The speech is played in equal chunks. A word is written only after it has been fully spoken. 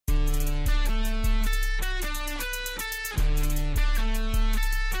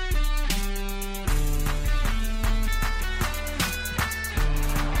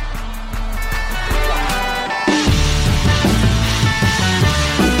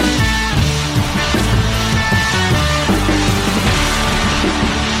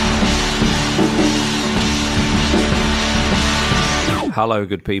Hello,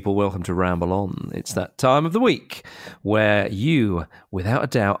 good people. Welcome to Ramble On. It's that time of the week where you, without a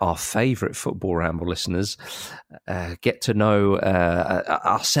doubt, our favourite Football Ramble listeners, get to know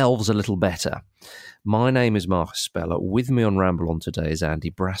ourselves a little better. My name is Marcus Speller. With me on Ramble On today is Andy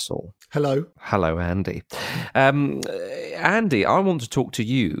Brassel. Hello. Hello, Andy. Andy, I want to talk to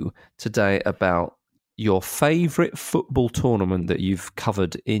you today about your favourite football tournament that you've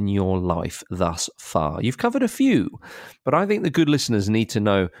covered in your life thus far. You've covered a few, but I think the good listeners need to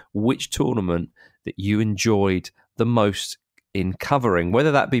know which tournament that you enjoyed the most in covering,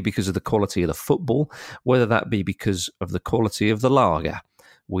 whether that be because of the quality of the football, whether that be because of the quality of the lager.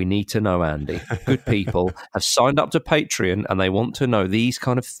 We need to know, Andy. Good people have signed up to Patreon and they want to know these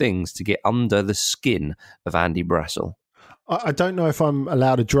kind of things to get under the skin of Andy Brassel. I don't know if I'm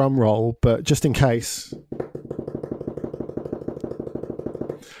allowed a drum roll, but just in case,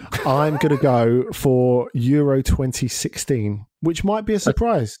 I'm going to go for Euro 2016, which might be a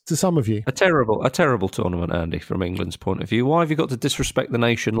surprise to some of you. A terrible tournament, Andy, from England's point of view. Why have you got to disrespect the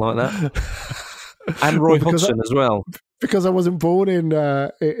nation like that? And Roy Hodgson as well. Because I wasn't born in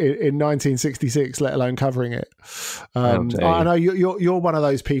 1966, let alone covering it. I know you're one of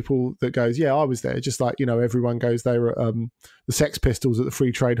those people that goes, yeah, I was there. Just like, you know, everyone goes, they were at the Sex Pistols at the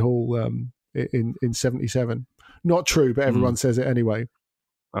Free Trade Hall in 77. Not true, but everyone says it anyway.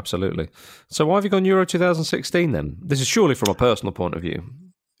 Absolutely. So why have you gone Euro 2016 then? This is surely from a personal point of view.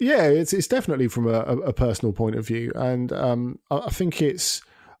 Yeah, it's definitely from a personal point of view. And I think it's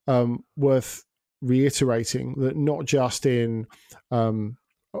worth reiterating that not just in a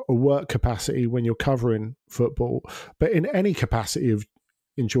work capacity when you're covering football, but in any capacity of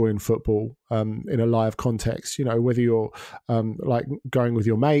enjoying football in a live context, you know, whether you're like going with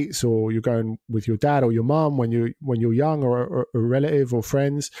your mates or you're going with your dad or your mum when you're young or a relative or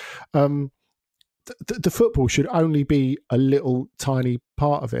friends, the football should only be a little tiny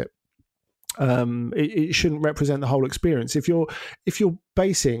part of it. It shouldn't represent the whole experience. If you're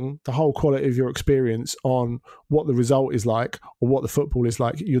basing the whole quality of your experience on what the result is like or what the football is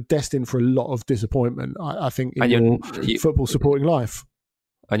like, you're destined for a lot of disappointment, I think, in your football supporting life.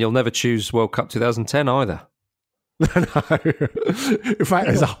 And you'll never choose World Cup 2010 either. No. In fact,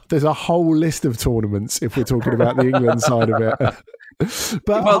 there's a whole list of tournaments if we're talking about the England side of it.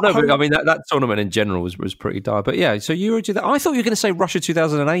 But I mean that tournament in general was pretty dire. But yeah, so Euro 2000. I thought you were going to say Russia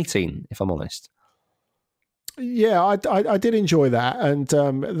 2018. If I'm honest. Yeah, I did enjoy that, and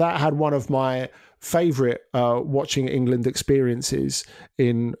that had one of my favourite watching England experiences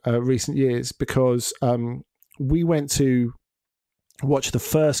in recent years because we went to watch the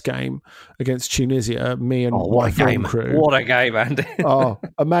first game against Tunisia, me and my film crew. What a game, Andy. Oh,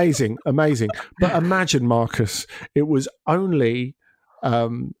 amazing. But imagine, Marcus, it was only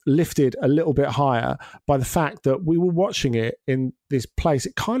lifted a little bit higher by the fact that we were watching it in this place.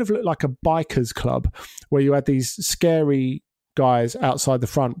 It kind of looked like a biker's club where you had these scary guys outside the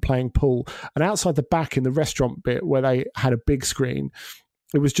front playing pool, and outside the back in the restaurant bit where they had a big screen,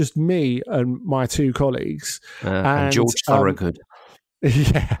 it was just me and my two colleagues. And George Thorogood.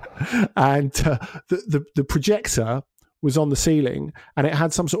 Yeah. And the projector was on the ceiling and it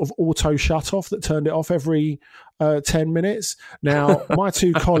had some sort of auto shut off that turned it off every 10 minutes. Now, my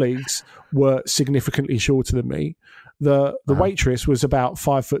two colleagues were significantly shorter than me. The waitress was about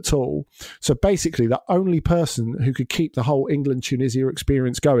 5 foot tall. So basically, the only person who could keep the whole England-Tunisia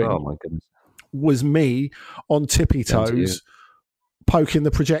experience going was me on tippy toes, poking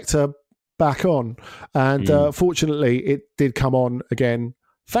the projector back on. And fortunately, it did come on again,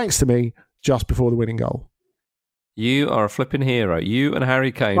 thanks to me, just before the winning goal. You are a flipping hero. You and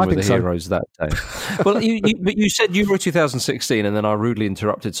Harry Kane were the heroes that day. Well, but you said Euro 2016, and then I rudely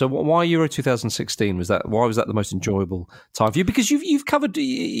interrupted. So, why Euro 2016 was that? Why was that the most enjoyable time for you? Because you've covered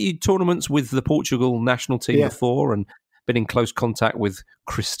tournaments with the Portugal national team before, and been in close contact with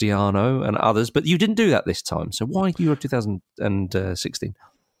Cristiano and others, but you didn't do that this time. So, why Euro 2016?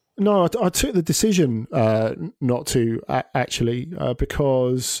 No, I took the decision not to actually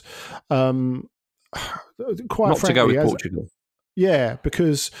because. Quite not frankly, to go with Portugal. Yeah,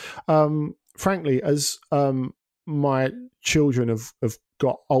 because frankly, as my children have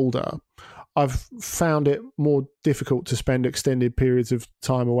got older, I've found it more difficult to spend extended periods of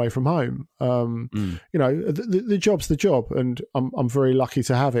time away from home. You know, the job's the job, and I'm very lucky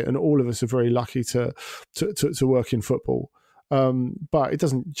to have it, and all of us are very lucky to work in football. But it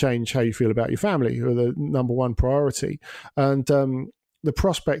doesn't change how you feel about your family, who are the number one priority. And the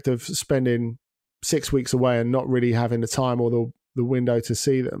prospect of spending 6 weeks away and not really having the time or the window to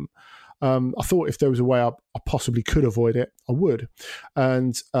see them, I thought if there was a way I possibly could avoid it, I would.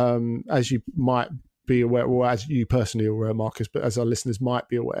 And as you might be aware, or as you personally are aware, Marcus, but as our listeners might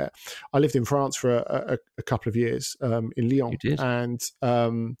be aware, I lived in France for a couple of years in Lyon, You did. and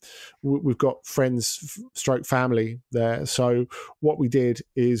we've got friends, stroke family there. So what we did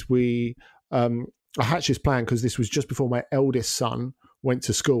is I hatched this plan because this was just before my eldest son went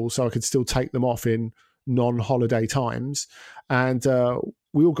to school, so I could still take them off in non-holiday times. And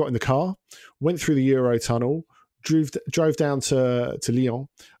we all got in the car, went through the Eurotunnel, drove down to Lyon,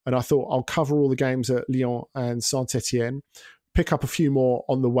 and I thought I'll cover all the games at Lyon and Saint-Etienne, pick up a few more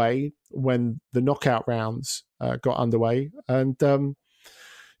on the way when the knockout rounds got underway. And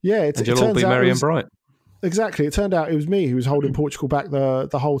you'll all be merry and bright. Exactly. It turned out it was me who was holding Portugal back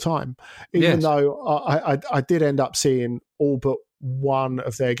the whole time, even though I did end up seeing all but one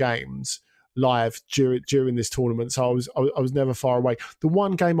of their games live during this tournament. So I was never far away. The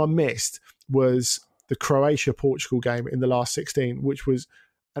one game I missed was the Croatia-Portugal game in the last 16, which was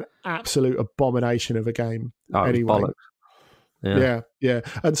an absolute abomination of a game. Anyway. Yeah.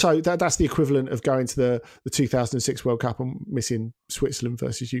 And so that's the equivalent of going to the 2006 World Cup and missing Switzerland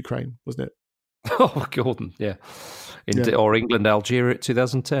versus Ukraine, wasn't it? Oh, Gordon, yeah. Or England, Algeria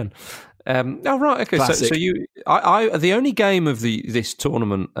 2010. Right, okay. Classic. So I the only game of this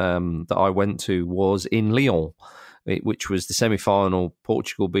tournament that I went to was in Lyon, which was the semi-final.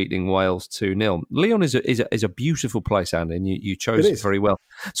 Portugal beating Wales 2-0. Lyon is a beautiful place, Andy, and you chose it very well.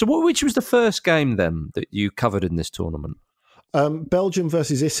 So, which was the first game then that you covered in this tournament? Belgium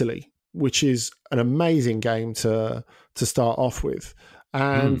versus Italy, which is an amazing game to start off with.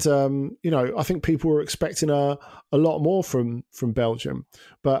 And, I think people were expecting a lot more from Belgium.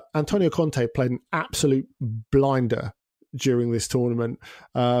 But Antonio Conte played an absolute blinder during this tournament.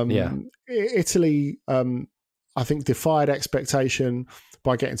 Italy, I think, defied expectation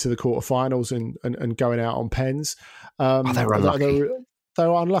by getting to the quarterfinals and going out on pens. They were unlucky. They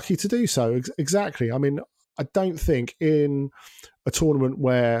were unlucky to do so. Exactly. I mean, I don't think in a tournament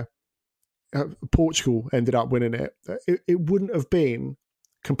where Portugal ended up winning it, it wouldn't have been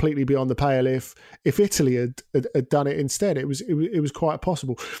completely beyond the pale if Italy had done it instead. It was quite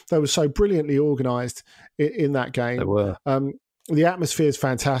possible. They were so brilliantly organised in that game. They were. The atmosphere is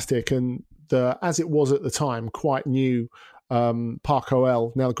fantastic, and as it was at the time, quite new Parc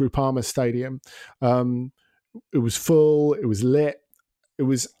OL, now Groupama Stadium. It was full. It was lit. It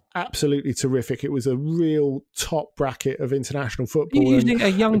was absolutely terrific. It was a real top bracket of international football. You're using a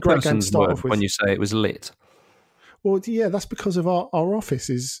young person's word when you say it was lit. Well, yeah, that's because of our office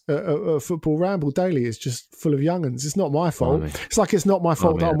is Football Ramble Daily is just full of young'uns. It's not my fault. It's like it's not my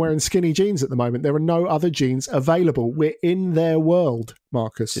fault that I'm wearing skinny jeans at the moment. There are no other jeans available. We're in their world,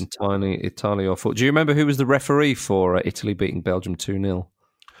 Marcus. It's entirely your fault. Do you remember who was the referee for Italy beating Belgium 2-0?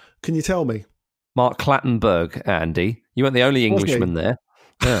 Can you tell me? Mark Clattenburg, Andy. You weren't the only Englishman there.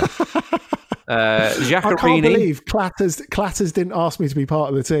 Yeah. Giaccherini. I can't believe Clatters didn't ask me to be part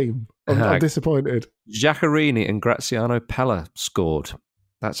of the team. I'm disappointed. Giaccherini and Graziano Pella scored.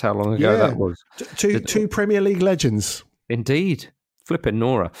 That's how long ago that was. Two Premier League legends. Indeed. Flipping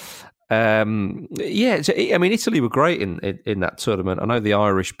Nora. Italy were great in that tournament. I know the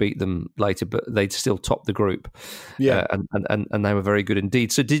Irish beat them later, but they'd still top the group. Yeah, and they were very good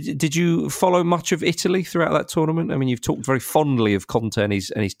indeed. So did you follow much of Italy throughout that tournament? I mean, you've talked very fondly of Conte and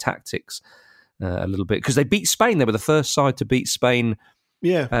his tactics a little bit, because they beat Spain. They were the first side to beat Spain.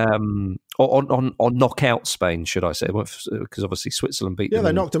 Yeah. On knockout Spain, should I say? Because obviously Switzerland beat them. Yeah,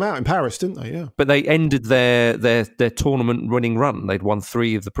 they knocked them out in Paris, didn't they? Yeah. But they ended their tournament winning run. They'd won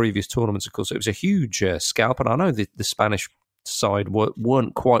 3 of the previous tournaments, of course. It was a huge scalp. And I know the Spanish side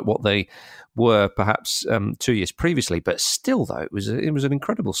weren't quite what they were perhaps 2 years previously. But still, though, it was an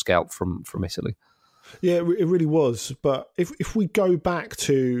incredible scalp from Italy. Yeah, it really was. But if we go back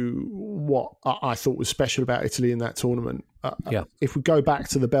to what I thought was special about Italy in that tournament, if we go back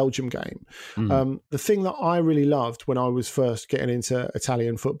to the Belgium game, the thing that I really loved when I was first getting into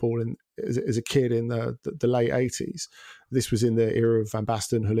Italian football and as a kid in the late 80s, this was in the era of Van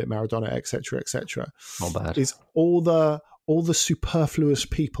Basten, Gullit, Maradona, etc., Not bad. is all the superfluous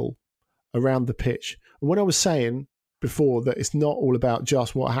people around the pitch. And when I was saying before that it's not all about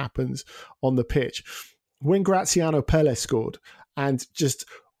just what happens on the pitch, when Graziano Pelle scored and just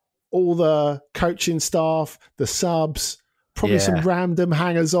all the coaching staff, the subs, probably some random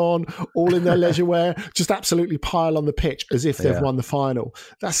hangers-on, all in their leisure wear, just absolutely pile on the pitch as if they've won the final.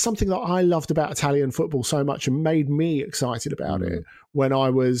 That's something that I loved about Italian football so much and made me excited about it when I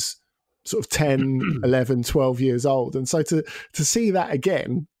was sort of 10, 11, 12 years old. And so to see that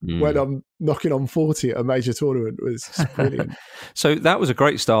again when I'm knocking on 40 at a major tournament was just brilliant. So that was a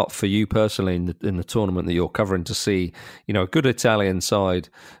great start for you personally in the tournament that you're covering, to see, a good Italian side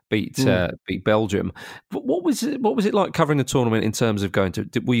beat Belgium. But what was it like covering the tournament in terms of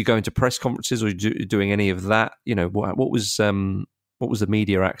were you going to press conferences, or were you doing any of that? What was the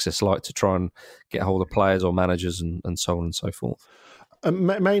media access like to try and get hold of players or managers and so on and so forth?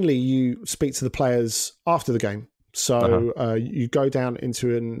 Mainly, you speak to the players after the game. So you go down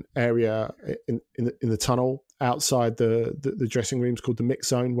into an area in the tunnel outside the dressing rooms called the mix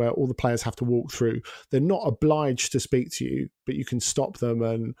zone, where all the players have to walk through. They're not obliged to speak to you, but you can stop them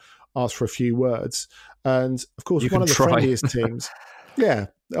and ask for a few words. And of course, one of the friendliest teams. Yeah,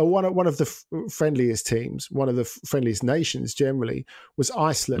 one of the friendliest teams, one of the friendliest nations generally, was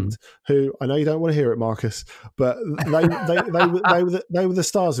Iceland, who, I know you don't want to hear it, Marcus, but they were the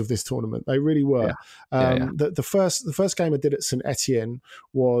stars of this tournament. They really were. The first game I did at St Etienne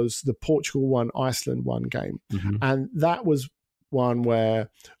was the Portugal 1, Iceland 1 game, and that was one where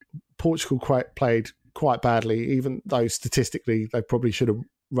Portugal played quite badly, even though statistically they probably should have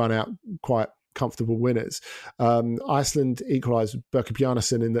run out quite comfortable winners. Iceland equalised with Berke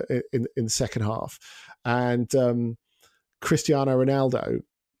Bjarnason in the second half, and Cristiano Ronaldo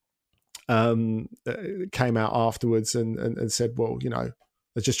came out afterwards and said, "Well,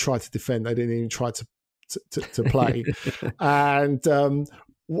 they just tried to defend; they didn't even try to play." And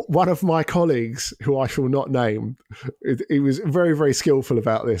one of my colleagues, who I shall not name, he was very, very skillful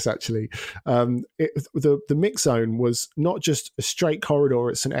about this, actually. The mix zone was not just a straight corridor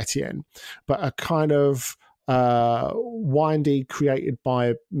at St Etienne, but a kind of windy, created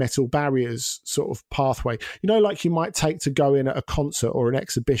by metal barriers sort of pathway. Like you might take to go in at a concert or an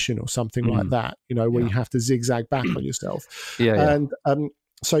exhibition or something like that, where you have to zigzag back on yourself. And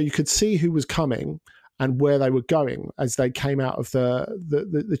so you could see who was coming and where they were going as they came out of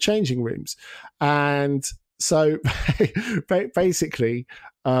the changing rooms. And so basically,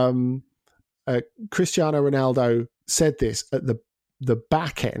 Cristiano Ronaldo said this at the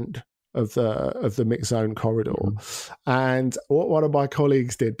back end of the mix zone corridor. And what one of my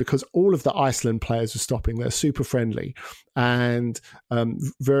colleagues did, because all of the Iceland players were stopping, they're super friendly and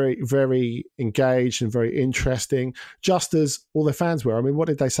very, very engaged and very interesting, just as all their fans were. I mean, what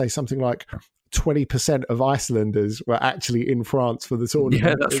did they say? Something like 20% of Icelanders were actually in France for the tournament.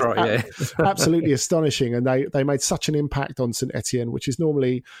 Yeah, that's right. Absolutely astonishing. And they made such an impact on St Etienne, which is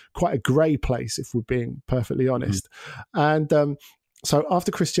normally quite a grey place, if we're being perfectly honest. And so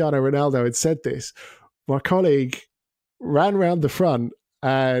after Cristiano Ronaldo had said this, my colleague ran round the front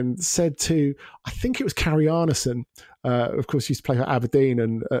and said to, I think it was Carrie Arneson, of course, used to play for Aberdeen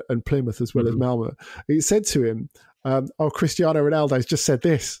and Plymouth as well as Malmö. He said to him, Cristiano Ronaldo's just said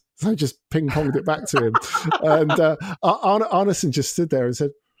this. So I just ping-ponged it back to him. And Arneson just stood there and said,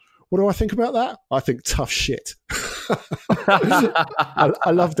 "What do I think about that? I think tough shit."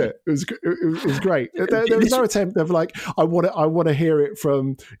 I loved it. It was great. There was no attempt of like, I want to hear it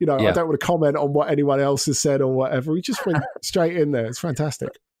from, I don't want to comment on what anyone else has said or whatever. He just went straight in there. It's fantastic.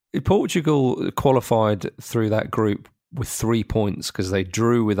 Portugal qualified through that group with 3 points because they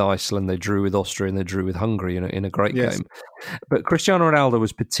drew with Iceland, they drew with Austria, and they drew with Hungary in a great game. But Cristiano Ronaldo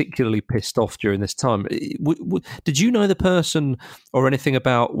was particularly pissed off during this time. Did you know the person or anything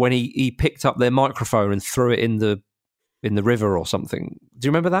about when he picked up their microphone and threw it in the river or something? Do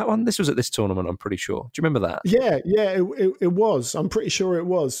you remember that one? This was at this tournament, I'm pretty sure. Do you remember that? Yeah, it was. I'm pretty sure it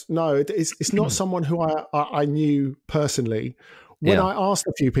was. No, it's not someone who I knew personally. When I asked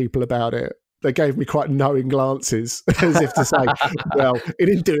a few people about it, they gave me quite knowing glances, as if to say, "Well, he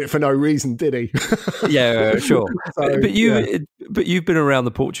didn't do it for no reason, did he?" Yeah, sure. But you've been around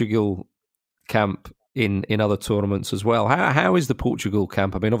the Portugal camp in other tournaments as well. How is the Portugal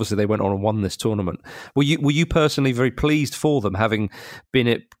camp? I mean, obviously they went on and won this tournament. Were you personally very pleased for them, having been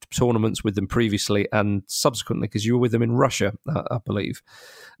at tournaments with them previously and subsequently, because you were with them in Russia, I believe?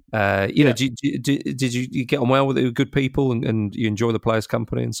 Did you get on well with the good people and you enjoy the players'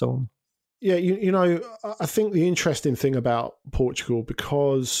 company and so on? Yeah, I think the interesting thing about Portugal,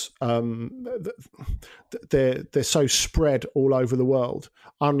 because they're so spread all over the world,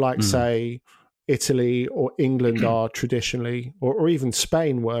 unlike, say, Italy or England are traditionally, or even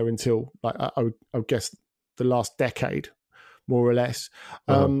Spain were until, like, I would guess, the last decade, more or less.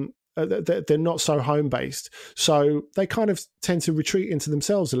 They're not so home-based. So they kind of tend to retreat into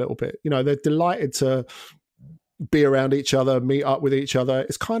themselves a little bit. They're delighted to be around each other, meet up with each other.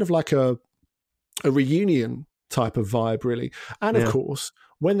 It's kind of like a reunion type of vibe, really. And of course,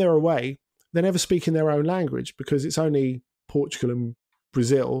 when they're away, they're never speaking their own language because it's only Portugal and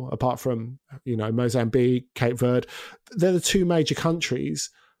Brazil, apart from, Mozambique, Cape Verde, they're the two major countries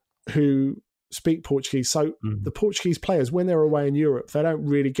who speak Portuguese. So the Portuguese players, when they're away in Europe, they don't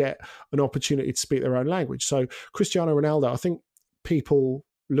really get an opportunity to speak their own language. So Cristiano Ronaldo, I think people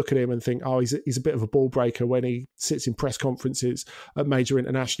look at him and think, oh, he's a bit of a ball breaker when he sits in press conferences at major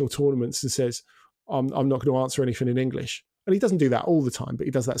international tournaments and says, I'm not going to answer anything in English. And he doesn't do that all the time, but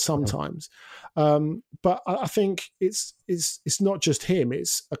he does that sometimes. But I think it's not just him.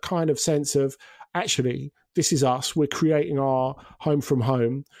 It's a kind of sense of, actually, this is us. We're creating our home from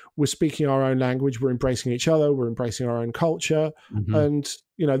home. We're speaking our own language. We're embracing each other. We're embracing our own culture. And,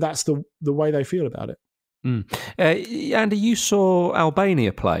 that's the way they feel about it. Andy, you saw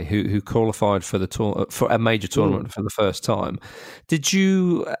Albania play, who qualified for for a major tournament for the first time. Did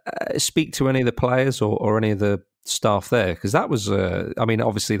you speak to any of the players or any of the staff there? Because that was,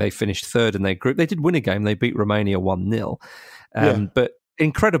 obviously they finished third in their group. They did win a game. They beat Romania 1-0. But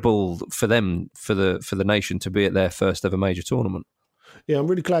incredible for them, for the nation, to be at their first ever major tournament. Yeah, I'm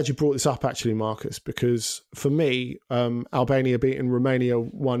really glad you brought this up, actually, Marcus, because for me, Albania beating Romania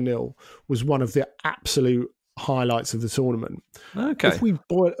 1-0 was one of the absolute highlights of the tournament. Okay. If we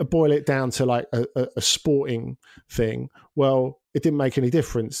boil it down to like a sporting thing, well, it didn't make any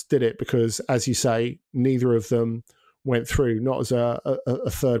difference, did it? Because, as you say, neither of them went through, not as a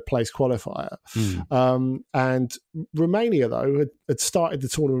third place qualifier. And Romania, though, had started the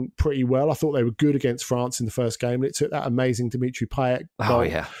tournament pretty well. I thought they were good against France in the first game, and it took that amazing Dimitri Payet goal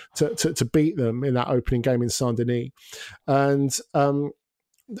to beat them in that opening game in Saint-Denis. And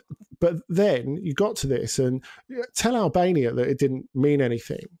but then you got to this, and tell Albania that it didn't mean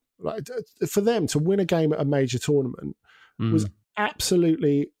anything. Like, for them to win a game at a major tournament was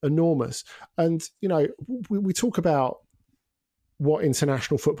absolutely enormous. And, we talk about what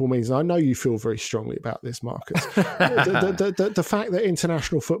international football means, and I know you feel very strongly about this, Marcus. the fact that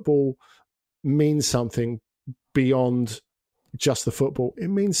international football means something beyond just the football, it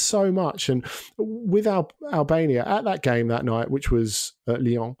means so much. And with Albania, at that game that night, which was at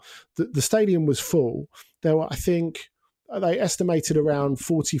Lyon, the stadium was full. There were, I think, they estimated around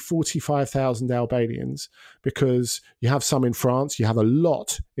 45,000 Albanians, because you have some in France, you have a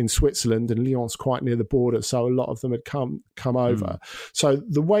lot in Switzerland, and Lyon's quite near the border, so a lot of them had come over. So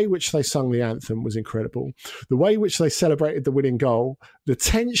the way which they sung the anthem was incredible. The way which they celebrated the winning goal, the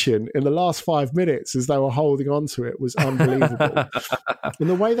tension in the last 5 minutes as they were holding on to it was unbelievable. And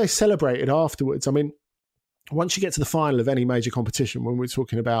the way they celebrated afterwards, once you get to the final of any major competition, when we're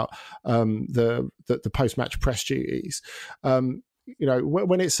talking about the post-match press duties, when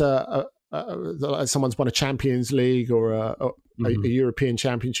it's someone's won a Champions League or a European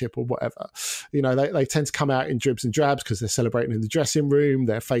Championship or whatever, they tend to come out in dribs and drabs because they're celebrating in the dressing room,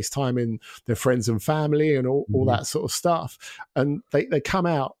 they're FaceTiming their friends and family and all that sort of stuff. And they come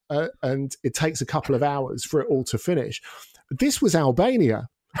out and it takes a couple of hours for it all to finish. This was Albania,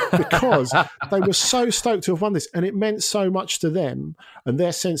 because they were so stoked to have won this, and it meant so much to them and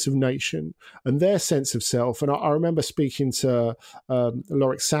their sense of nation and their sense of self. And I remember speaking to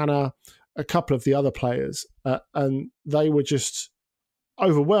Lorik Sana, a couple of the other players, and they were just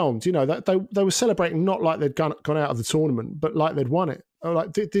overwhelmed. They were celebrating not like they'd gone out of the tournament, but like they'd won it.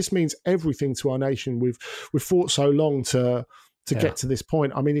 Like, this means everything to our nation. We've fought so long to get to this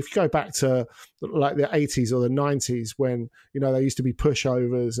point. If you go back to like the 80s or the 90s, when they used to be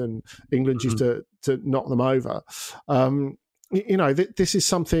pushovers and England used to knock them over, this is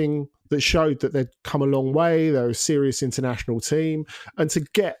something that showed that they'd come a long way. They're a serious international team, and to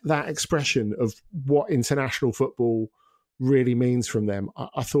get that expression of what international football really means from them,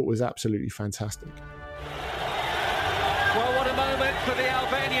 I thought was absolutely fantastic. Well, what a moment for the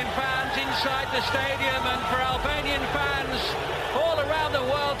Albanian fans inside the stadium, and for Albanian fans all around the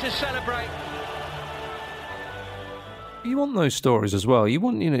world to celebrate. You want those stories as well. You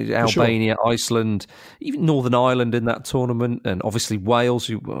want, Albania, sure. Iceland, even Northern Ireland in that tournament, and obviously Wales,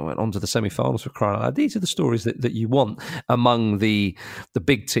 who went on to the semi-finals for crying out loud. These are the stories that you want among the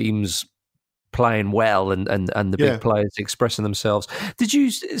big teams playing well and the big players expressing themselves.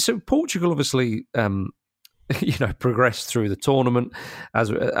 So Portugal obviously progressed through the tournament,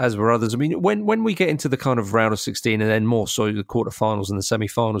 as were others. When we get into the kind of round of 16 and then more so the quarterfinals and the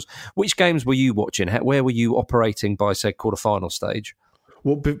semi-finals, which games were you watching? Where were you operating by, say, quarterfinal stage?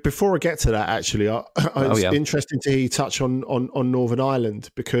 Well, before I get to that, actually, I was interested to hear you touch on Northern Ireland,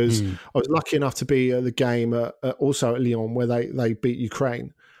 because I was lucky enough to be at the game also at Lyon, where they beat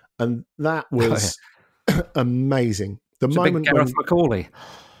Ukraine, and that was amazing. The moment Gareth McCauley.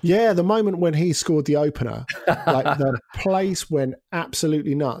 Yeah, the moment when he scored the opener, like the place went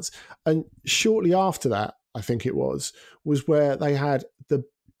absolutely nuts. And shortly after that, I think it was where they had the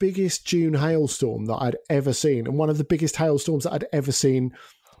biggest June hailstorm that I'd ever seen, and one of the biggest hailstorms that I'd ever seen,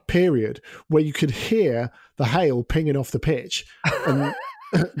 period, where you could hear the hail pinging off the pitch, and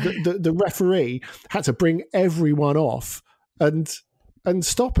the referee had to bring everyone off and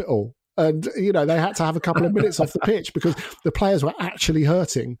stop it all. And, you know, they had to have a couple of minutes off the pitch because the players were actually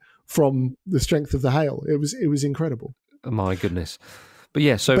hurting from the strength of the hail. It was incredible. Oh, my goodness. But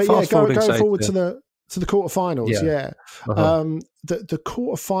yeah, so going forward to the quarterfinals. Yeah. Uh-huh. The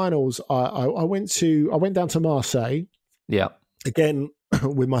quarterfinals, I went down to Marseille. Yeah. Again,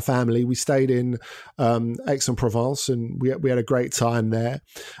 with my family, we stayed in Aix-en-Provence, and we had a great time there.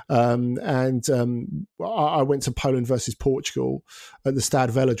 I went to Poland versus Portugal at the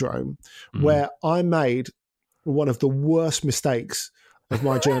Stade Velodrome, where I made one of the worst mistakes of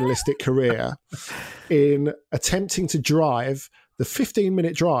my journalistic career in attempting to drive the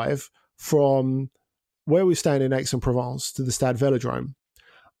 15-minute drive from where we stand in Aix-en-Provence to the Stade Velodrome.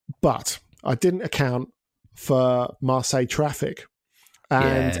 But I didn't account for Marseille traffic.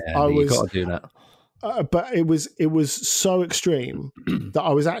 And you got to do that. But it was so extreme that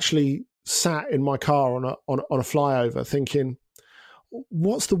I was actually sat in my car on a flyover thinking,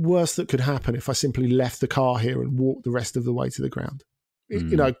 what's the worst that could happen if I simply left the car here and walked the rest of the way to the ground?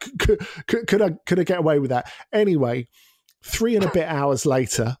 You know, could I get away with that? Anyway, 3 and a bit hours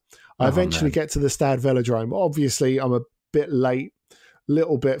later, I eventually get to the Stade Velodrome. Obviously, I'm a bit late,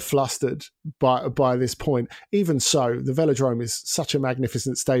 little bit flustered by this point. Even so, the Velodrome is such a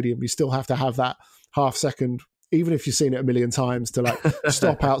magnificent stadium. You still have to have that half second, even if you've seen it a million times, to like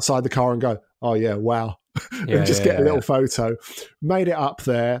stop outside the car and go, oh yeah, wow. And just get a little photo. Made it up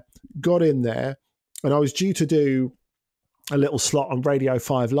there, got in there, and I was due to do a little slot on Radio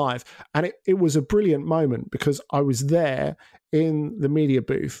 5 Live. And it was a brilliant moment because I was there in the media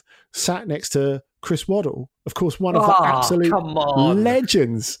booth, sat next to Chris Waddle, of course, one of the absolute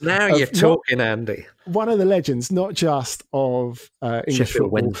legends. Now you're talking, Andy. One of the legends, not just of English Sheffield football,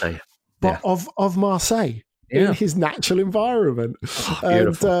 Wednesday, but of Marseille in his natural environment.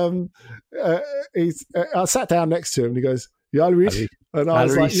 And I sat down next to him, and he goes, "Yeah, Luis," and I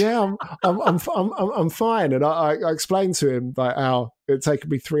was like, "Yeah, I'm fine." And I explained to him like how it taken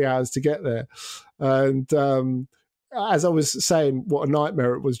me 3 hours to get there, and as I was saying, what a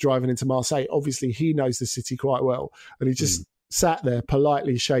nightmare it was driving into Marseille. Obviously, he knows the city quite well, and he just sat there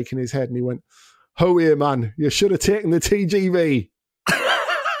politely shaking his head, and he went, "Oh yeah, man, you should have taken the TGV."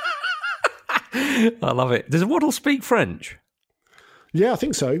 I love it. Does Waddle speak French? Yeah, I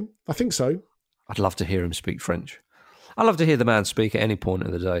think so. I'd love to hear him speak French. I love to hear the man speak at any point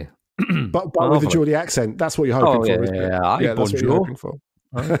of the day. but with a Geordie accent, that's what you're hoping for, isn't it? Yeah, that's what you're hoping for.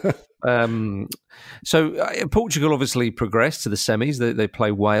 So Portugal obviously progressed to the semis. They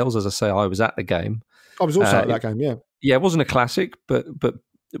play Wales. As I say, I was at the game. I was also at that game. Yeah, it wasn't a classic, but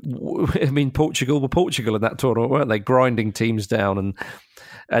I mean, Portugal were Portugal in that tournament, weren't they? Grinding teams down,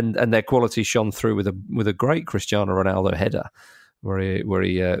 and their quality shone through with a great Cristiano Ronaldo header, where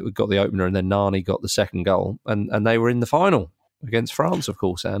he got the opener, and then Nani got the second goal, and they were in the final against France, of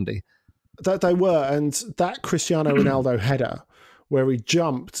course, Andy. They were, and that Cristiano Ronaldo header, where he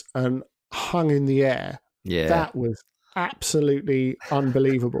jumped and hung in the air, that was absolutely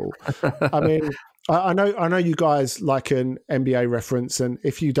unbelievable. I mean, I know you guys like an NBA reference, and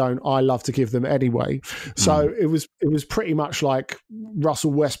if you don't, I love to give them anyway. So it was pretty much like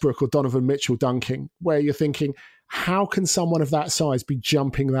Russell Westbrook or Donovan Mitchell dunking, where you're thinking, how can someone of that size be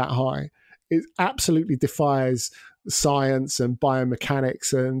jumping that high? It absolutely defies science and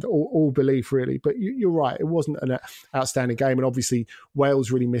biomechanics and all belief, really. But you're right, it wasn't an outstanding game, and obviously Wales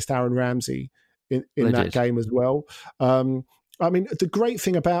really missed Aaron Ramsey in that game as well. I mean, the great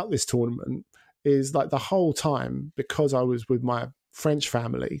thing about this tournament is like the whole time, because I was with my French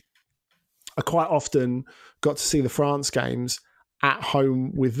family, I quite often got to see the France games at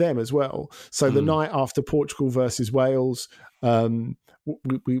home with them as well. So the night after Portugal versus Wales,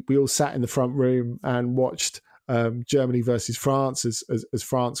 we all sat in the front room and watched Germany versus France as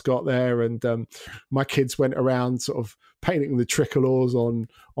France got there, and my kids went around sort of painting the tricolores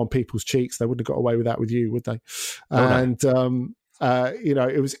on people's cheeks. They wouldn't have got away with that with you, would they? And you know,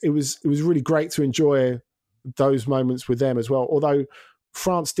 it was really great to enjoy those moments with them as well. Although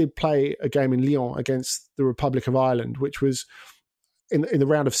France did play a game in Lyon against the Republic of Ireland, which was in the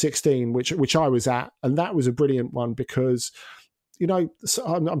round of 16, which I was at, and that was a brilliant one because, you know, so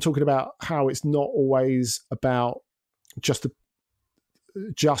I'm talking about how it's not always about just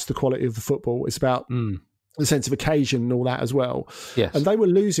the quality of the football. It's about the sense of occasion and all that as well. Yes. And they were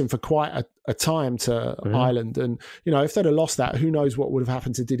losing for quite a time to Ireland. And, if they'd have lost that, who knows what would have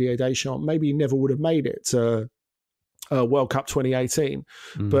happened to Didier Deschamps. Maybe he never would have made it to World Cup 2018.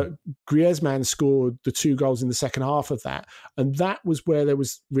 But Griezmann scored the 2 goals in the second half of that. And that was where there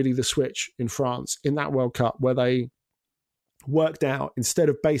was really the switch in France in that World Cup, where they worked out, instead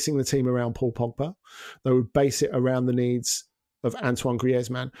of basing the team around Paul Pogba, they would base it around the needs of Antoine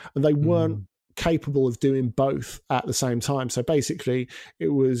Griezmann. And they weren't capable of doing both at the same time. So basically it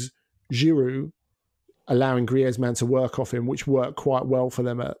was Giroud allowing Griezmann to work off him, which worked quite well for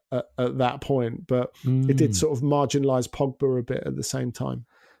them at that point. But it did sort of marginalise Pogba a bit at the same time.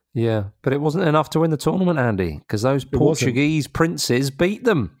 Yeah, but it wasn't enough to win the tournament, Andy, because those Portuguese princes beat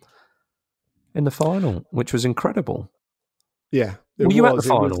them in the final, which was incredible. Yeah. Were you at the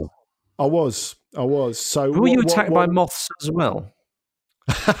final? I was. So were you attacked by moths as well?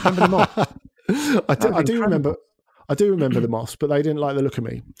 Remember the moth? I do remember the moths, but they didn't like the look of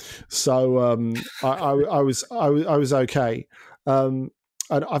me. So I was okay. And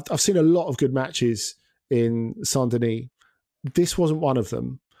I've seen a lot of good matches in Saint-Denis. This wasn't one of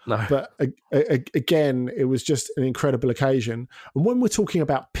them. No. But again, it was just an incredible occasion. And when we're talking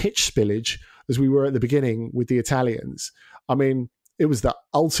about pitch spillage, as we were at the beginning with the Italians, I mean, it was the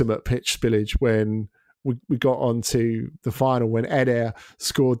ultimate pitch spillage when we got on to the final, when Eder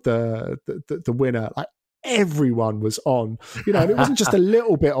scored the winner. Like, everyone was on, and it wasn't just a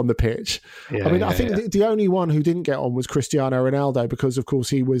little bit on the pitch. I think the only one who didn't get on was Cristiano Ronaldo, because of course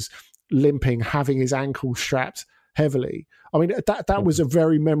he was limping, having his ankle strapped heavily. I mean, that was a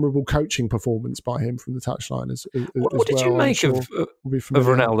very memorable coaching performance by him from the touchline what did you make of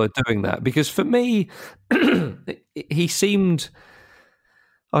Ronaldo doing that? Because for me, he seemed,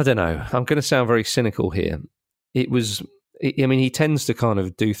 I don't know, I'm going to sound very cynical here. He tends to kind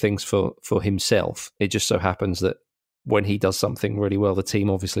of do things for himself. It just so happens that when he does something really well, the team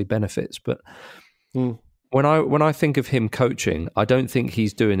obviously benefits. But when I think of him coaching, I don't think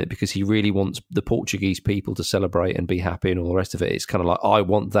he's doing it because he really wants the Portuguese people to celebrate and be happy and all the rest of it. It's kind of like, I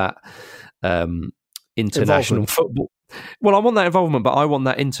want that international football. Well, I want that involvement, but I want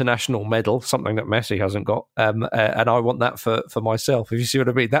that international medal, something that Messi hasn't got, and I want that for myself, if you see what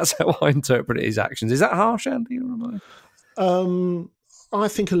I mean. That's how I interpret his actions. Is that harsh, Andy? Or am I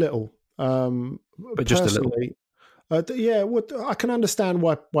think a little. But just a little. I can understand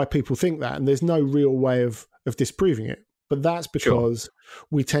why people think that, and there's no real way of disproving it. But that's because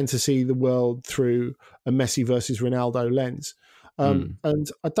we tend to see the world through a Messi versus Ronaldo lens. And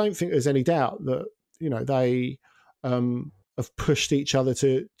I don't think there's any doubt that, they have pushed each other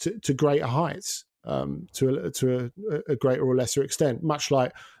to greater heights, to a greater or lesser extent, much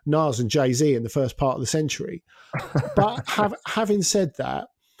like Nas and Jay-Z in the first part of the century. But having said that,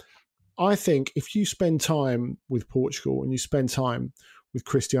 I think if you spend time with Portugal and you spend time with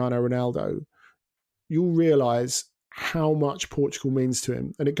Cristiano Ronaldo, you'll realise how much Portugal means to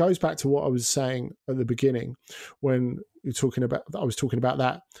him. And it goes back to what I was saying at the beginning when I was talking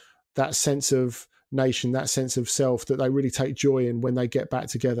about that sense of nation, that sense of self that they really take joy in when they get back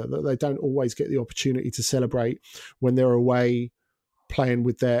together, that they don't always get the opportunity to celebrate when they're away playing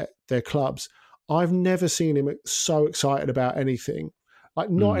with their clubs. I've never seen him so excited about anything, like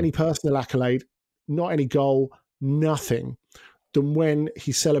not any personal accolade, not any goal, nothing, than when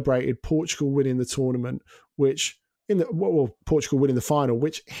he celebrated Portugal winning the tournament, Portugal winning the final,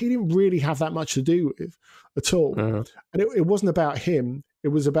 which he didn't really have that much to do with at all. And it wasn't about him. It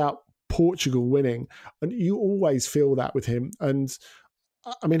was about Portugal winning. And you always feel that with him. And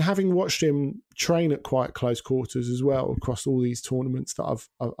I mean, having watched him train at quite close quarters as well across all these tournaments that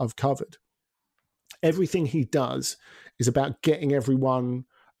I've covered, everything he does is about getting everyone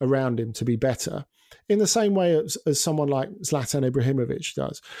around him to be better, in the same way as someone like Zlatan Ibrahimovic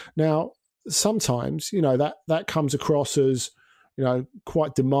does. Now, sometimes, that comes across as,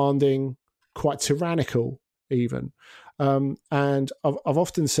 quite demanding, quite tyrannical even. And I've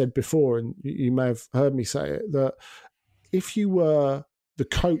often said before, and you may have heard me say it, that if you were the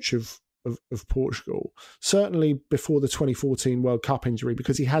coach of Portugal, certainly before the 2014 World Cup injury,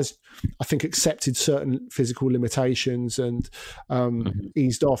 because he has, I think, accepted certain physical limitations and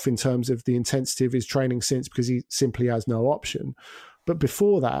eased off in terms of the intensity of his training since, because he simply has no option. But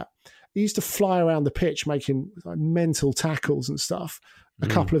before that, he used to fly around the pitch making mental tackles and stuff a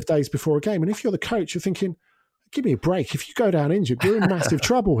couple of days before a game. And if you're the coach, you're thinking, give me a break. If you go down injured, you're in massive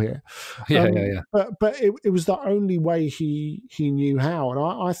trouble here. Yeah. But it was the only way he knew how. And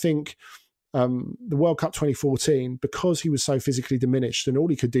I think the World Cup 2014, because he was so physically diminished, and all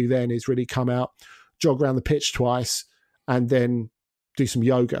he could do then is really come out, jog around the pitch twice, and then do some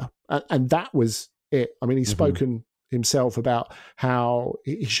yoga. And that was it. I mean, he's spoken himself about how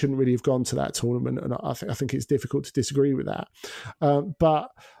he shouldn't really have gone to that tournament, and I think it's difficult to disagree with that. But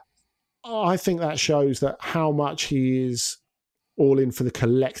I think that shows that how much he is all in for the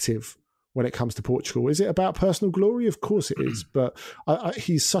collective when it comes to Portugal. Is it about personal glory? Of course it is, but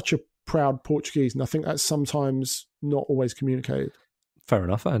he's such a proud Portuguese, and I think that's sometimes not always communicated. Fair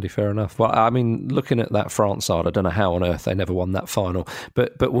enough, Andy, fair enough. Well, I mean, looking at that France side, I don't know how on earth they never won that final.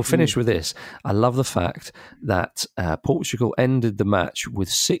 But we'll finish with this. I love the fact that Portugal ended the match with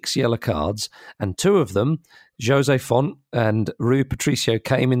 6 yellow cards, and 2 of them, Jose Font and Rui Patricio,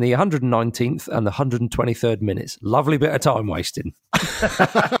 came in the 119th and the 123rd minutes. Lovely bit of time wasting.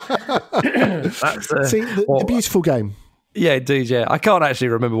 A beautiful game. Yeah, indeed, yeah. I can't actually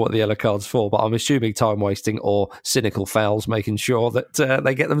remember what the yellow card's for, but I'm assuming time wasting or cynical fouls, making sure that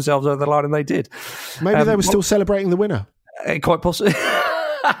they get themselves over the line, and they did. Maybe they were still celebrating the winner. Quite possibly.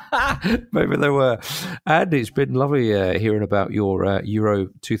 Maybe they were. And it's been lovely hearing about your Euro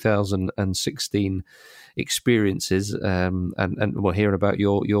 2016 experiences and well, hearing about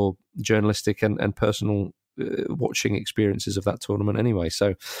your journalistic and personal watching experiences of that tournament anyway.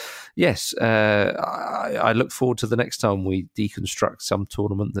 So yes, I look forward to the next time we deconstruct some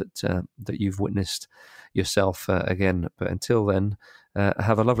tournament that you've witnessed yourself again. But until then,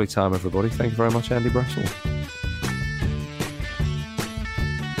 have a lovely time, everybody. Thank you very much, Andy Brassel.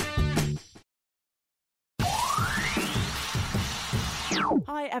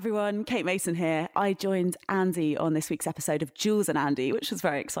 Hi everyone, Kate Mason here. I joined Andy on this week's episode of Jules and Andy, which was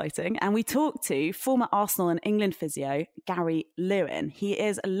very exciting. And we talked to former Arsenal and England physio, Gary Lewin. He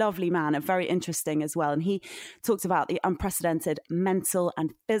is a lovely man and very interesting as well. And he talked about the unprecedented mental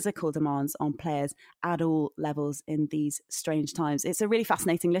and physical demands on players at all levels in these strange times. It's a really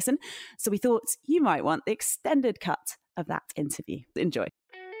fascinating listen. So we thought you might want the extended cut of that interview. Enjoy.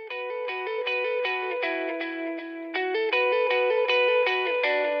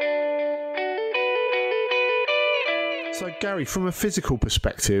 So, Gary, from a physical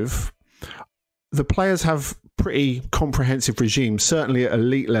perspective, the players have pretty comprehensive regimes, certainly at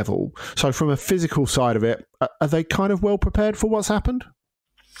elite level. So, from a physical side of it, are they kind of well prepared for what's happened?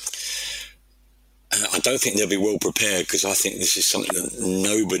 I don't think they'll be well prepared, because I think this is something that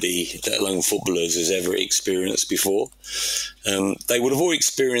nobody, let alone footballers, has ever experienced before. They would have all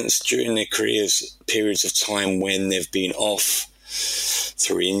experienced during their careers periods of time when they've been off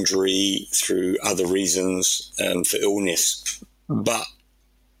through injury, through other reasons, for illness, but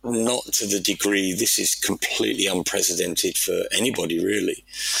not to the degree. This is completely unprecedented for anybody, really.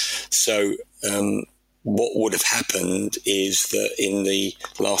 So what would have happened is that in the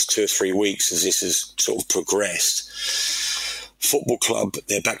last 2 or 3 weeks, as this has sort of progressed, football club,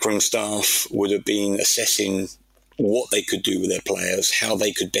 their backroom staff would have been assessing what they could do with their players, how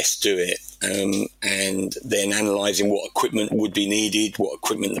they could best do it, and then analysing what equipment would be needed, what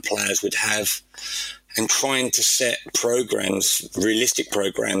equipment the players would have, and trying to set programmes, realistic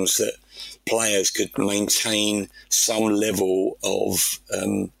programmes, that players could maintain some level of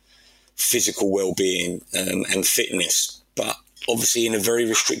physical well-being and fitness, but obviously in a very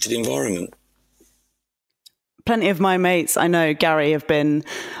restricted environment. Plenty of my mates, I know, Gary, have been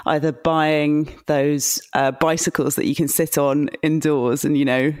either buying those bicycles that you can sit on indoors and, you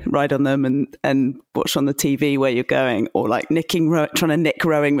know, ride on them and watch on the TV where you're going, or like trying to nick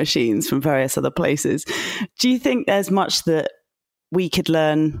rowing machines from various other places. Do you think there's much that we could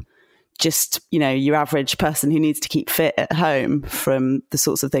learn, just, you know, your average person who needs to keep fit at home, from the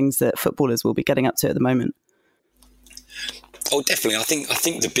sorts of things that footballers will be getting up to at the moment? Oh, definitely. I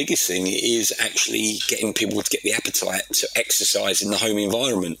think the biggest thing is actually getting people to get the appetite to exercise in the home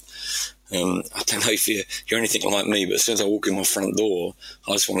environment. I don't know if you're anything like me, but as soon as I walk in my front door,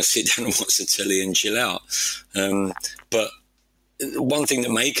 I just want to sit down and watch the telly and chill out. But one thing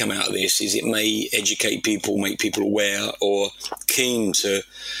that may come out of this is it may educate people, make people aware or keen to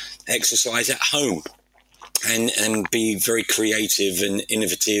exercise at home. And be very creative and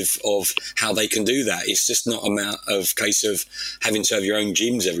innovative of how they can do that. It's just not a case of having to have your own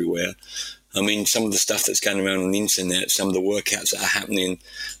gyms everywhere. I mean, some of the stuff that's going around on the internet, some of the workouts that are happening,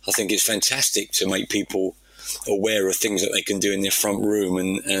 I think it's fantastic to make people aware of things that they can do in their front room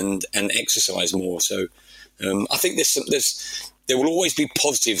and exercise more. So I think there will always be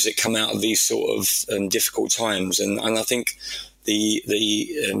positives that come out of these sort of difficult times. And I think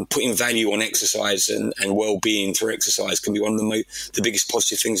the putting value on exercise and well-being through exercise can be one of the biggest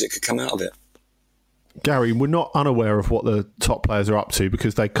positive things that could come out of it. Gary, we're not unaware of what the top players are up to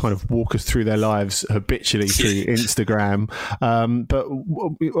because they kind of walk us through their lives habitually through Instagram. But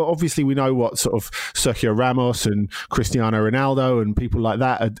obviously we know what sort of Sergio Ramos and Cristiano Ronaldo and people like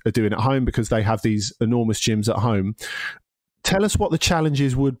that are doing at home because they have these enormous gyms at home. Tell us what the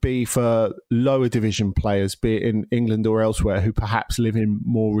challenges would be for lower division players, be it in England or elsewhere, who perhaps live in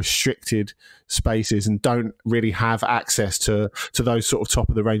more restricted spaces and don't really have access to those sort of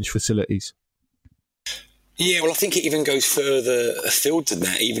top-of-the-range facilities. Yeah, well, I think it even goes further afield than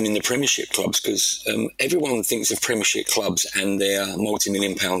that, even in the Premiership clubs, because everyone thinks of Premiership clubs and their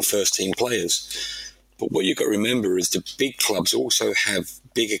multi-million-pound first-team players. But what you've got to remember is the big clubs also have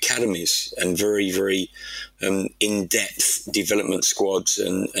big academies and very, very in-depth development squads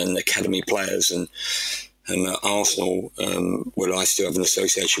and academy players. And at Arsenal, well, I still have an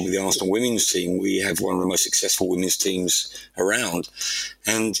association with the Arsenal women's team. We have one of the most successful women's teams around.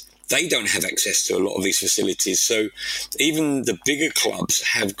 And they don't have access to a lot of these facilities. So even the bigger clubs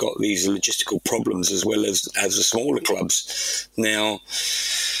have got these logistical problems as well as the smaller clubs. Now,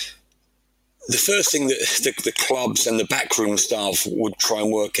 the first thing that the clubs and the backroom staff would try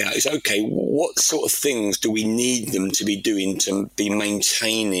and work out is, okay, what sort of things do we need them to be doing to be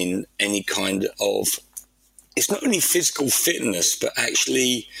maintaining any kind of, it's not only physical fitness, but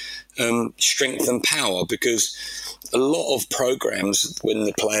actually strength and power, because a lot of programs when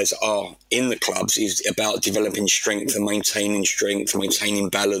the players are in the clubs is about developing strength and maintaining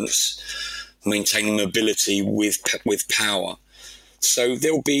balance, maintaining mobility with power. So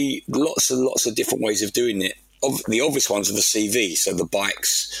there'll be lots and lots of different ways of doing it. The obvious ones are the CV, so the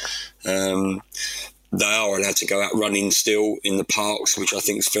bikes. They are allowed to go out running still in the parks, which I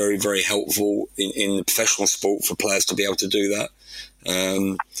think is very, very helpful in the professional sport for players to be able to do that.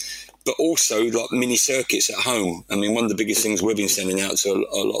 But also like mini circuits at home. I mean, one of the biggest things we've been sending out to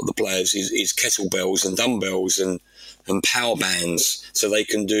a lot of the players is kettlebells and dumbbells and power bands, so they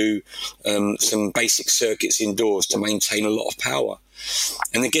can do some basic circuits indoors to maintain a lot of power.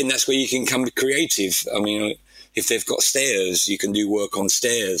 And again, that's where you can come creative. I mean, if they've got stairs, you can do work on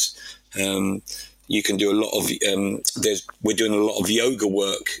stairs. You can do a lot of, we're doing a lot of yoga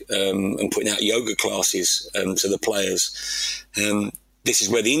work and putting out yoga classes to the players. This is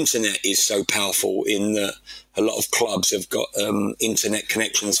where the internet is so powerful in that a lot of clubs have got internet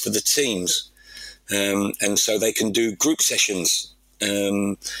connections for the teams. And so they can do group sessions.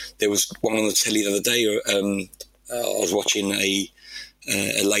 There was one on the telly the other day. I was watching a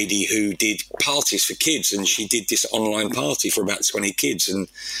lady who did parties for kids, and she did this online party for about 20 kids, and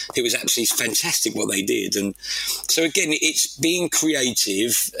it was absolutely fantastic what they did. And so again, it's being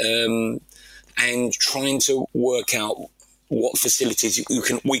creative and trying to work out what facilities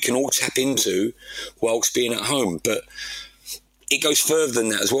we can all tap into whilst being at home. But it goes further than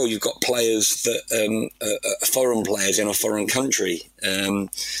that as well. You've got players that are foreign players in a foreign country,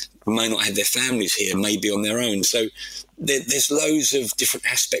 may not have their families here, may be on their own. So there's loads of different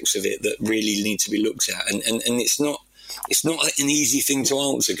aspects of it that really need to be looked at. And it's not an easy thing to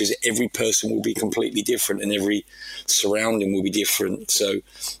answer because every person will be completely different and every surrounding will be different. So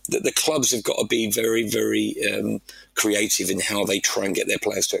the clubs have got to be very, very creative in how they try and get their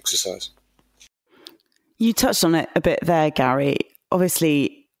players to exercise. You touched on it a bit there, Gary.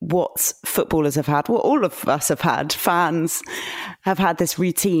 Obviously, what footballers have had, what all of us have had, fans have had this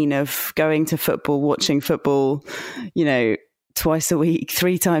routine of going to football, watching football, twice a week,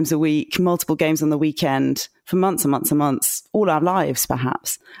 3 times a week, multiple games on the weekend for months and months and months, all our lives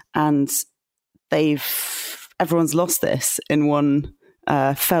perhaps. And everyone's lost this in one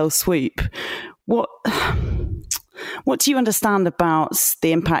fell swoop. What do you understand about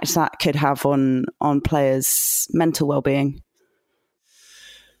the impact that could have on players' mental well-being?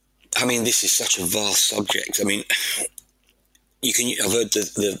 I mean, this is such a vast subject. I mean, I've heard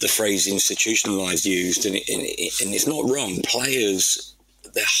the phrase institutionalised used, and it's not wrong. Players,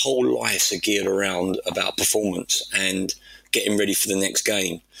 their whole lives are geared around about performance and getting ready for the next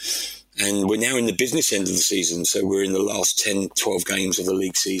game. And we're now in the business end of the season, so we're in the last 10, 12 games of the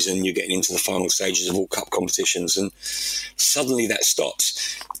league season. You're getting into the final stages of all cup competitions, and suddenly that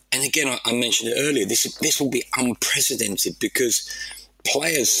stops. And again, I mentioned it earlier, this will be unprecedented because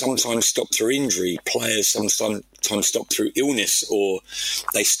players sometimes stop through injury, players sometimes stop through illness, or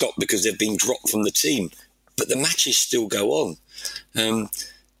they stop because they've been dropped from the team. But the matches still go on. I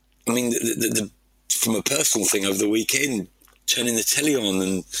mean, from a personal thing over the weekend, turning the telly on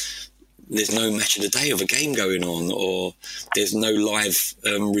and there's no match of the day of a game going on, or there's no live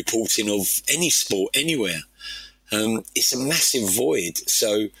reporting of any sport anywhere. It's a massive void.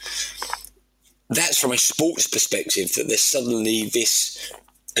 So that's from a sports perspective, that there's suddenly this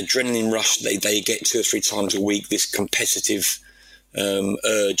adrenaline rush they get 2 or 3 times a week, this competitive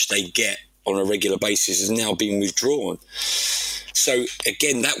urge they get on a regular basis, is now being withdrawn. So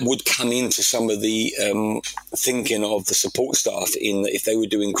again, that would come into some of the thinking of the support staff in that if they were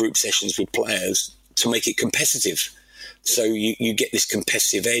doing group sessions with players to make it competitive. So you get this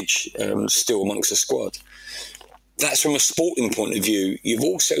competitive edge still amongst the squad. That's from a sporting point of view. You've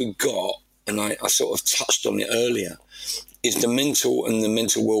also got, and I sort of touched on it earlier, is the mental and the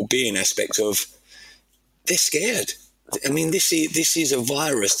mental well-being aspect of they're scared. I mean, this is a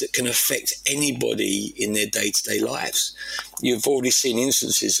virus that can affect anybody in their day-to-day lives. You've already seen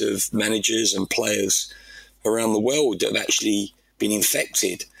instances of managers and players around the world that have actually been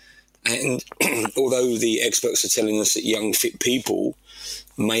infected. And although the experts are telling us that young, fit people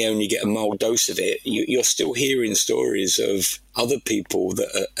may only get a mild dose of it, you're still hearing stories of other people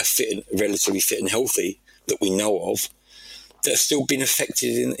that are fit, relatively fit and healthy, that we know of, that have still been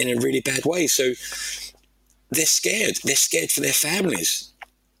affected in a really bad way. So they're scared. They're scared for their families.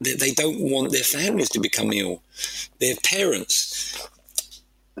 They don't want their families to become ill. Their parents,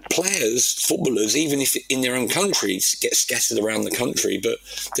 players, footballers, even if in their own countries, get scattered around the country, but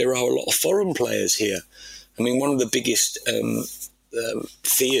there are a lot of foreign players here. I mean, one of the biggest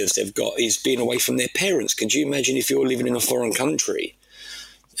fears they've got is being away from their parents. Could you imagine if you're living in a foreign country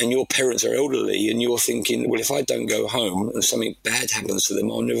and your parents are elderly and you're thinking, well, if I don't go home and something bad happens to them,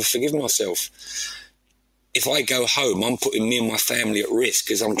 I'll never forgive myself. If I go home, I'm putting me and my family at risk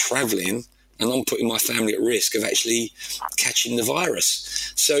because I'm travelling, and I'm putting my family at risk of actually catching the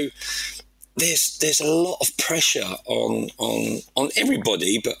virus. So there's a lot of pressure on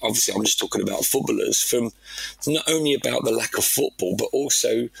everybody, but obviously I'm just talking about footballers, from not only about the lack of football, but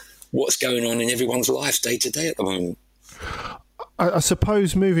also what's going on in everyone's lives day to day at the moment. I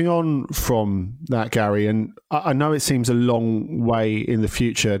suppose moving on from that, Gary, and I know it seems a long way in the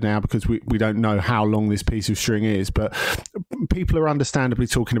future now because we don't know how long this piece of string is, but people are understandably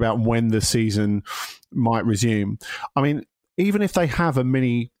talking about when the season might resume. I mean, even if they have a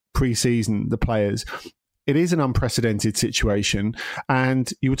mini pre-season, the players, it is an unprecedented situation.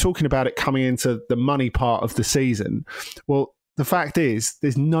 And you were talking about it coming into the money part of the season. Well, the fact is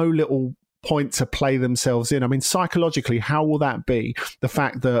there's no little point to play themselves in. I mean, psychologically, how will that be? The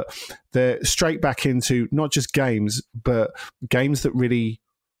fact that they're straight back into not just games, but games that really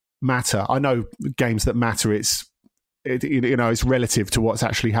matter. I know games that matter, it's relative to what's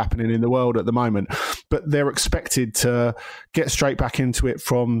actually happening in the world at the moment, but they're expected to get straight back into it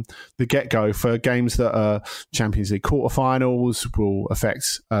from the get-go for games that are Champions League quarterfinals, will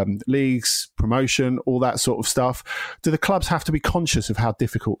affect leagues, promotion, all that sort of stuff. Do the clubs have to be conscious of how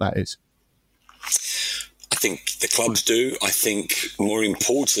difficult that is? I think the clubs do. I think more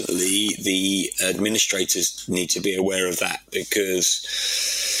importantly, the administrators need to be aware of that, because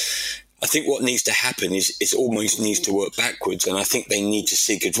I think what needs to happen is it almost needs to work backwards. And I think they need to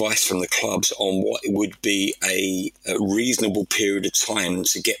seek advice from the clubs on what would be a reasonable period of time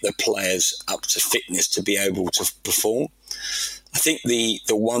to get the players up to fitness to be able to perform. I think the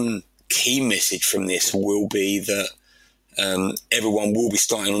one key message from this will be that everyone will be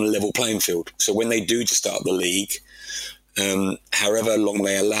starting on a level playing field. So when they do to start the league, however long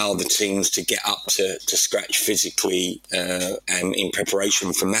they allow the teams to get up to scratch physically and in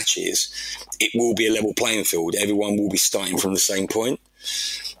preparation for matches, it will be a level playing field. Everyone will be starting from the same point.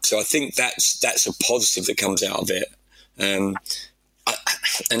 So I think that's a positive that comes out of it.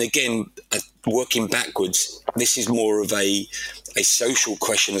 And again, working backwards, this is more of a social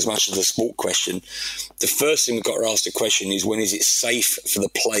question as much as a sport question. The first thing we've got to ask the question is, when is it safe for the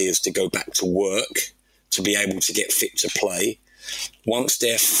players to go back to work, to be able to get fit to play? Once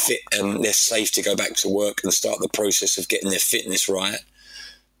they're fit and they're safe to go back to work and start the process of getting their fitness right,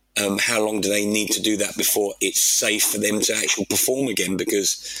 how long do they need to do that before it's safe for them to actually perform again?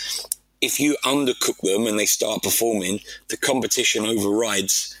 Because if you undercook them and they start performing, the competition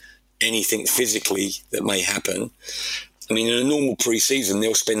overrides anything physically that may happen. I mean, in a normal pre-season,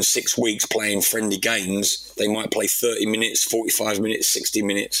 they'll spend 6 weeks playing friendly games. They might play 30 minutes, 45 minutes, 60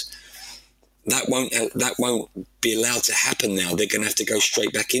 minutes. That won't be allowed to happen now. They're going to have to go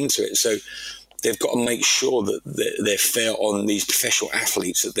straight back into it. So they've got to make sure that they're fair on these professional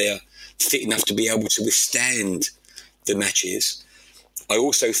athletes, that they're fit enough to be able to withstand the matches. I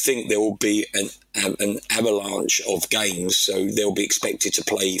also think there will be an avalanche of games, so they'll be expected to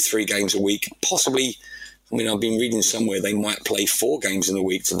play 3 games a week, possibly. I mean, I've been reading somewhere they might play 4 games in a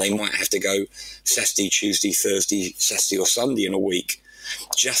week, so they might have to go Saturday, Tuesday, Thursday, Saturday or Sunday in a week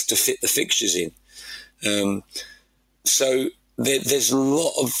just to fit the fixtures in. So there's a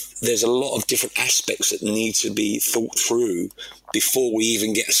lot of different aspects that need to be thought through before we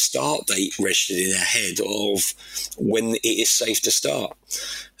even get a start date registered in our head of when it is safe to start.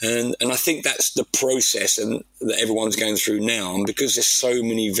 And I think that's the process and that everyone's going through now. And because there's so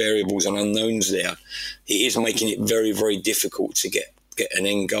many variables and unknowns there, it is making it very, very difficult to get an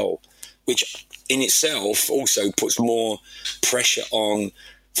end goal, which in itself also puts more pressure on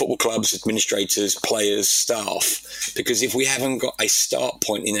football clubs, administrators, players, staff, because if we haven't got a start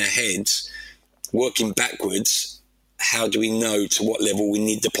point in our heads, working backwards, how do we know to what level we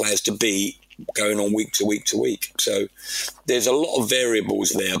need the players to be going on week to week to week? So there's a lot of variables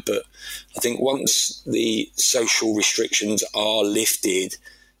there, but I think once the social restrictions are lifted,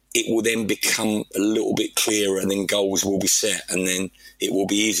 it will then become a little bit clearer, and then goals will be set, and then it will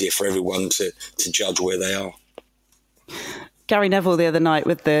be easier for everyone to judge where they are. Gary Neville the other night,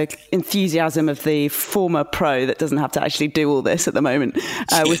 with the enthusiasm of the former pro that doesn't have to actually do all this at the moment,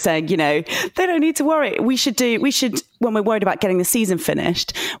 was saying, they don't need to worry. We should, when we're worried about getting the season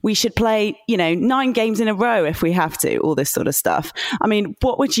finished, we should play, 9 games in a row if we have to, all this sort of stuff. I mean,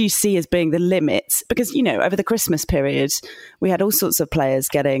 what would you see as being the limits? Because, over the Christmas period, we had all sorts of players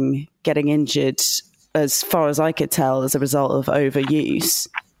getting injured, as far as I could tell, as a result of overuse.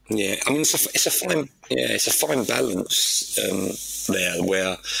 Yeah, I mean, it's a fine balance there,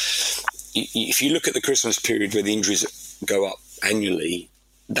 where if you look at the Christmas period where the injuries go up annually,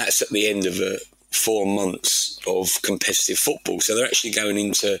 that's at the end of 4 months of competitive football. So they're actually going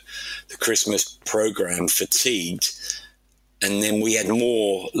into the Christmas programme fatigued, and then we had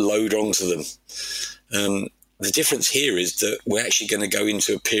more load onto them. The difference here is that we're actually going to go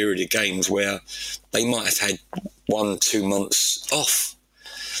into a period of games where they might have had 1-2 months off.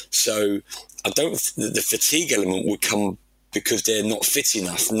 So the fatigue element would come because they're not fit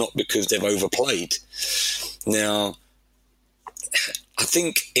enough, not because they've overplayed. Now, I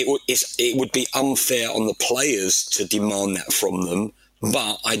think it would be unfair on the players to demand that from them,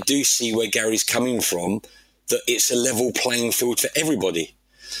 but I do see where Gary's coming from, that it's a level playing field for everybody.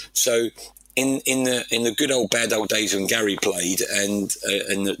 So in the good old bad old days when Gary played, and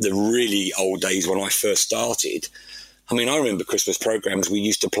the really old days when I first started, I mean, I remember Christmas programmes. We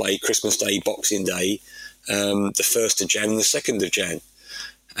used to play Christmas Day, Boxing Day, the 1st of Jan and the 2nd of Jan.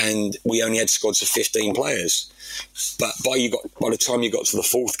 And we only had squads of 15 players. But by the time you got to the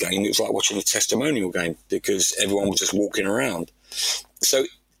 4th game, it was like watching a testimonial game, because everyone was just walking around. So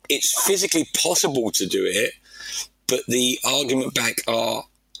it's physically possible to do it, but the argument back are,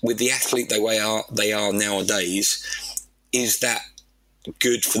 with the athlete the way they are nowadays, is that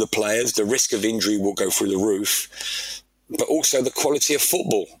good for the players? The risk of injury will go through the roof. But also the quality of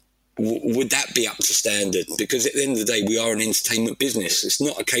football, would that be up to standard? Because at the end of the day, we are an entertainment business. It's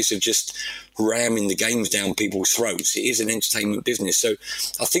not a case of just ramming the games down people's throats. It is an entertainment business. So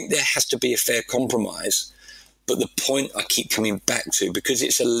I think there has to be a fair compromise. But the point I keep coming back to, because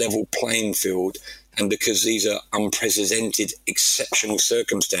it's a level playing field and because these are unprecedented, exceptional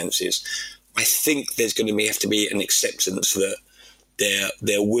circumstances, I think there's going to have to be an acceptance that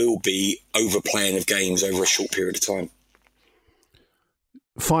there will be overplaying of games over a short period of time.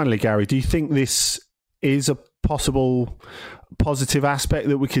 Finally, Gary, do you think this is a possible positive aspect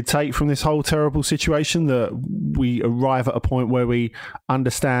that we could take from this whole terrible situation, that we arrive at a point where we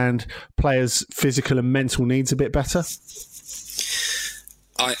understand players' physical and mental needs a bit better?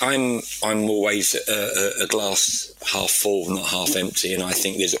 I'm always a glass half full, not half empty, and I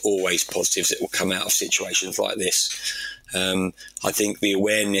think there's always positives that will come out of situations like this. I think the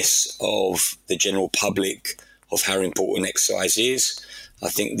awareness of the general public of how important exercise is. I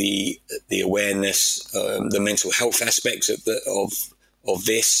think the awareness, the mental health aspects of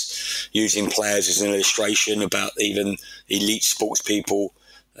this, using players as an illustration about even elite sports people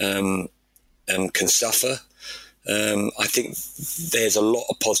can suffer. I think there's a lot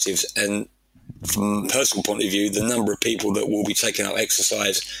of positives, and from a personal point of view, the number of people that will be taking up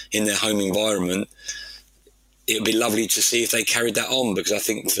exercise in their home environment, it would be lovely to see if they carried that on, because I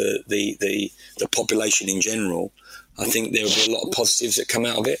think for the population in general, I think there will be a lot of positives that come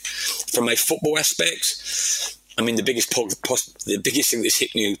out of it. From a football aspect, I mean, the biggest thing that's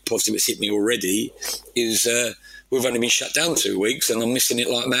hit me, positive that's hit me already, is we've only been shut down 2 weeks, and I'm missing it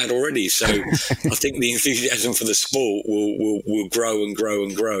like mad already. So I think the enthusiasm for the sport will grow and grow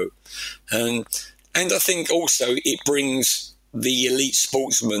and grow, and I think also it brings the elite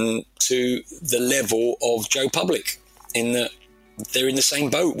sportsman to the level of Joe Public, in that they're in the same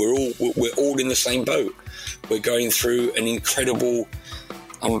boat. We're all in the same boat. We're going through an incredible,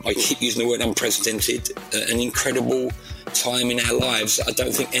 I keep using the word unprecedented, an incredible time in our lives that I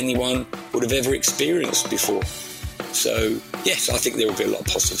don't think anyone would have ever experienced before. So, yes, I think there will be a lot of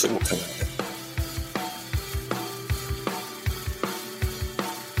positives that will come out of it.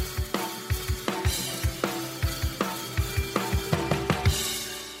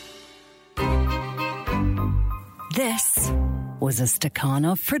 This was a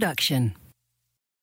Stakhanov production.